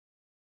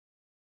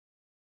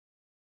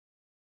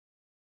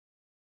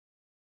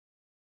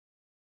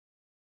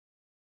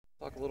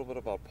Talk a little bit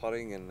about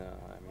putting, and I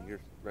mean,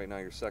 right now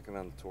you're second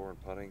on the tour in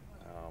putting.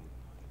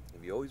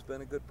 Have you always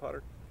been a good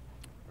putter?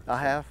 I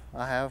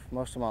have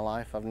most of my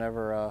life. I've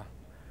never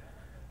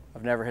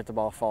hit the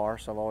ball far,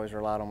 so I've always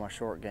relied on my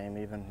short game.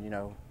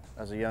 Even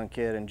as a young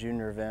kid in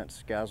junior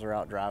events, guys were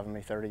out driving me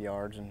 30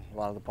 yards, and a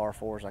lot of the par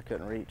fours I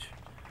couldn't reach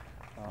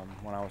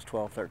when I was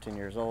 12, 13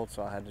 years old.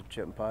 So I had to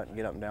chip and putt and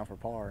get up and down for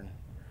par.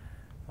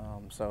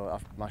 And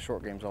my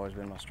short game's always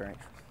been my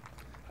strength.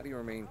 How do you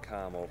remain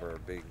calm over a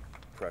big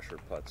pressure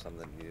putt,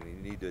 something you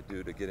need to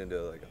do to get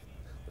into like the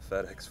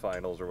FedEx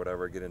Finals or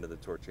whatever, get into the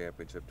Tour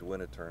Championship to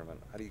win a tournament?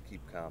 How do you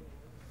keep calm?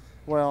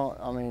 Well,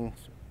 I mean,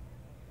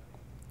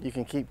 you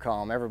can keep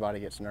calm. Everybody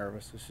gets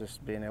nervous. It's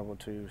just being able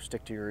to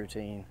stick to your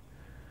routine,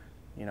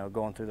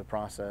 going through the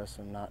process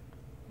and not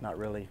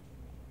really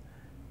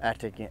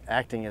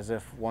acting as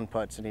if one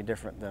putt's any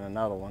different than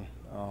another one.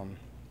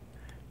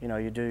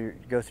 You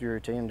go through your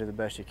routine, do the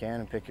best you can,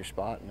 and pick your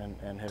spot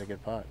and hit a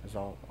good putt is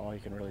all you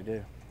can really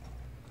do.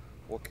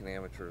 What can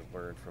amateurs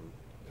learn from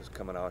just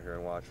coming out here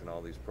and watching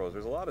all these pros?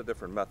 There's a lot of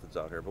different methods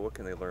out here, but what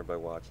can they learn by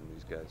watching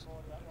these guys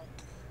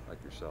like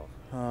yourself?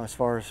 As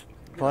far as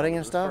putting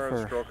and stuff? As far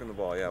as or stroking the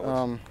ball, yeah.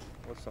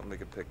 What's something they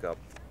could pick up?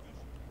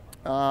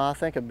 I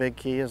think a big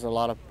key is a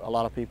lot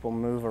of people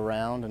move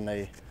around and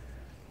they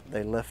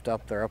lift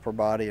up their upper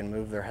body and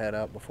move their head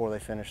up before they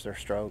finish their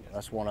stroke.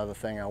 That's one other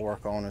thing I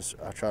work on is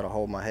I try to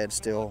hold my head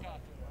still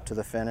to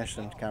the finish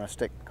and kind of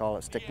stick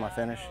my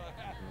finish,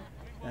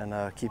 and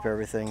keep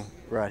everything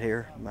right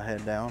here, my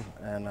head down.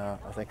 And I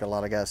think a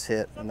lot of guys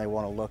hit and they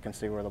want to look and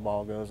see where the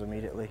ball goes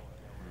immediately.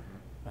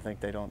 I think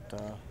they don't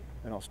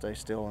stay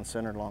still and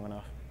centered long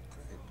enough.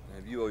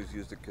 Have you always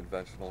used a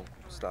conventional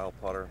style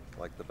putter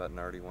like the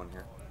Bettinardi one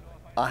here?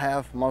 I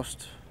have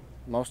most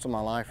of my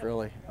life,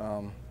 really.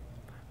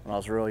 When I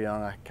was real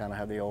young, I kind of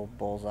had the old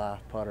bullseye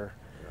putter,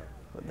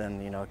 but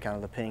then kind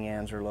of the Ping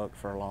Anser look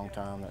for a long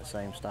time, that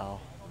same style.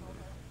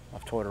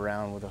 I've toyed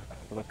around with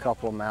a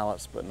couple of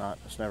mallets, but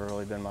it's never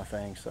really been my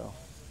thing. So.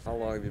 How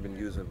long have you been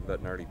using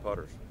Bettinardi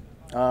putters?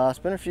 It's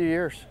been a few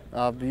years.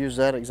 I've used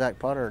that exact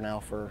putter now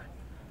for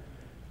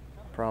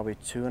probably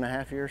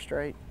 2.5 years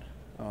straight,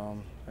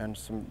 and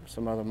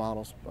some other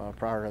models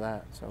prior to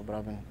that. So, but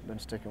I've been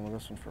sticking with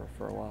this one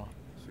for a while.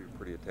 So you're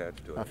pretty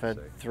attached to it. I've had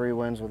 3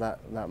 wins with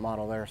that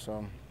model there,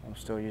 so I'm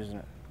still using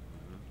it.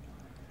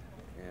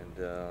 And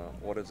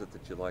what is it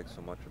that you like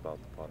so much about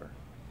the putter?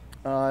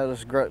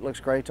 It looks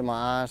great to my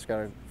eyes. It's got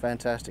a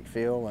fantastic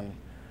feel, and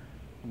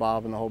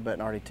Bob and the whole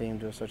Bettinardi team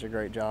do such a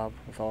great job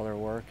with all their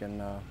work,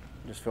 and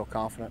just feel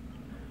confident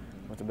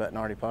with the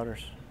Bettinardi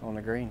putters on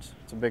the greens.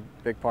 It's a big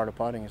part of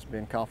putting is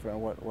being confident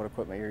in what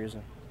equipment you're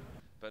using.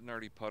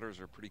 Bettinardi putters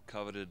are pretty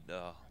coveted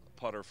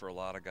putter for a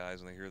lot of guys,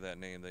 and they hear that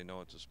name, they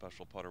know it's a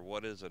special putter.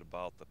 What is it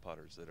about the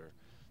putters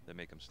that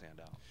make them stand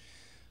out?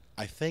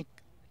 I think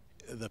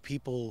the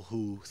people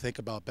who think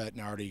about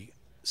Bettinardi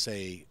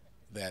say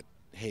that,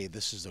 hey,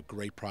 this is a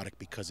great product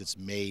because it's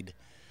made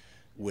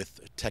with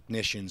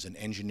technicians and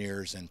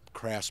engineers and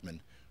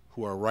craftsmen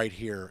who are right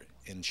here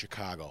in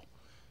Chicago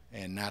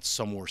and not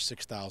somewhere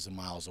 6,000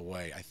 miles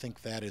away. I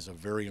think that is a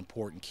very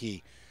important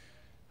key.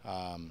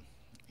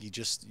 You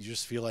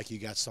just feel like you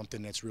got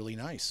something that's really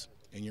nice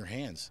in your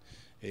hands.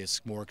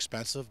 It's more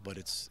expensive, but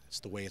it's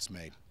the way it's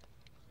made.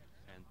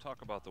 And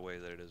talk about the way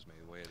that it is made,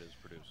 the way it is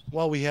produced.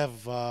 Well, we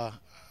have,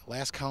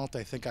 last count,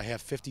 I think I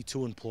have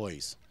 52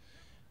 employees.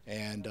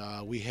 And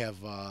we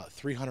have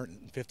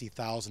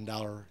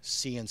 $350,000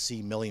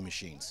 CNC milling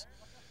machines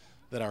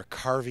that are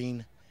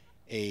carving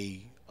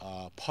a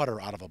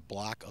putter out of a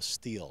block of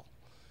steel.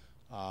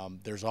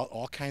 There's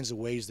all kinds of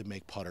ways to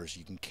make putters.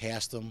 You can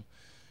cast them,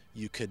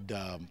 you could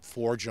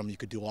forge them, you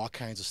could do all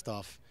kinds of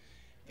stuff.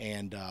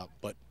 And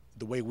but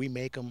the way we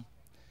make them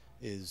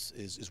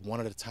is one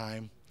at a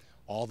time.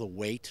 All the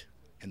weight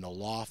and the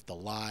loft, the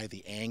lie,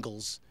 the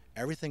angles,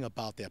 everything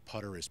about that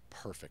putter is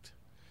perfect.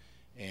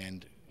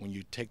 And when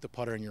you take the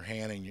putter in your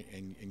hand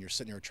and you're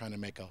sitting there trying to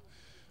make a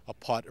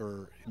putt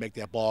or make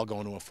that ball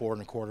go into a 4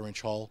 1/4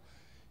 inch hole,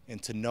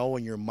 and to know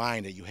in your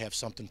mind that you have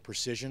something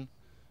precision,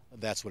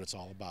 that's what it's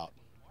all about.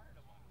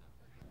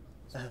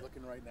 So you're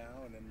looking right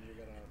now, and then you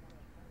got a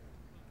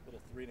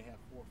little 3.5,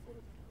 4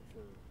 footer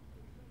for.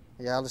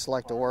 Yeah, I just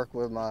like to work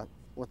with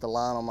the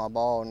line on my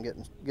ball and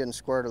getting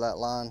square to that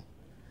line.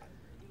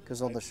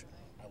 Because on the.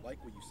 I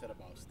like what you said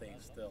about staying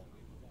still.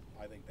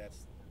 I think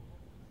that's.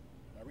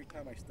 Every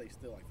time I stay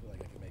still, I feel like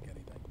I can make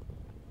anything.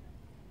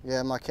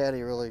 Yeah, my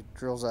caddy really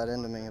drills that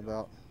into me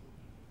about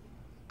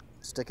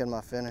sticking my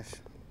finish.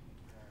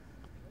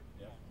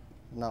 Yeah.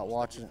 Not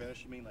watching it.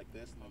 Finish, you mean like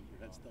this, and then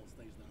your head still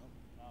stays down?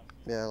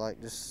 Yeah, like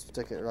just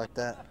stick it like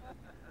that.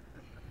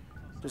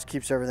 Just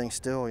keeps everything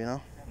still,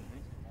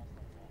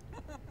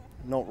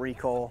 No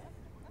recoil.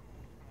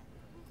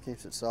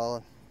 Keeps it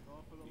solid.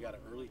 You got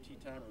an early tee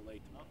time or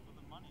late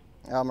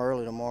tomorrow? I'm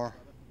early tomorrow.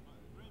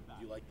 Do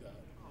you like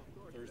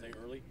Thursday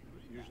early,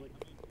 usually?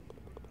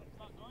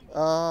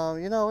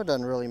 It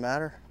doesn't really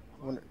matter.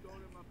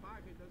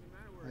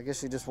 I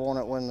guess you just want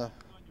it when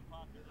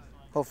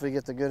hopefully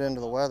get the good end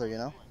of the weather, Yeah.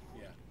 Well,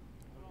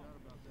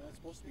 it's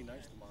supposed to be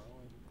nice tomorrow.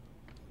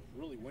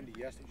 really windy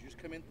yesterday. Did you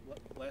just come in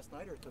last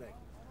night or today?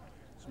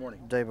 This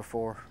morning? Day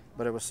before,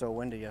 but it was so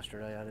windy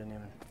yesterday I didn't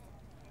even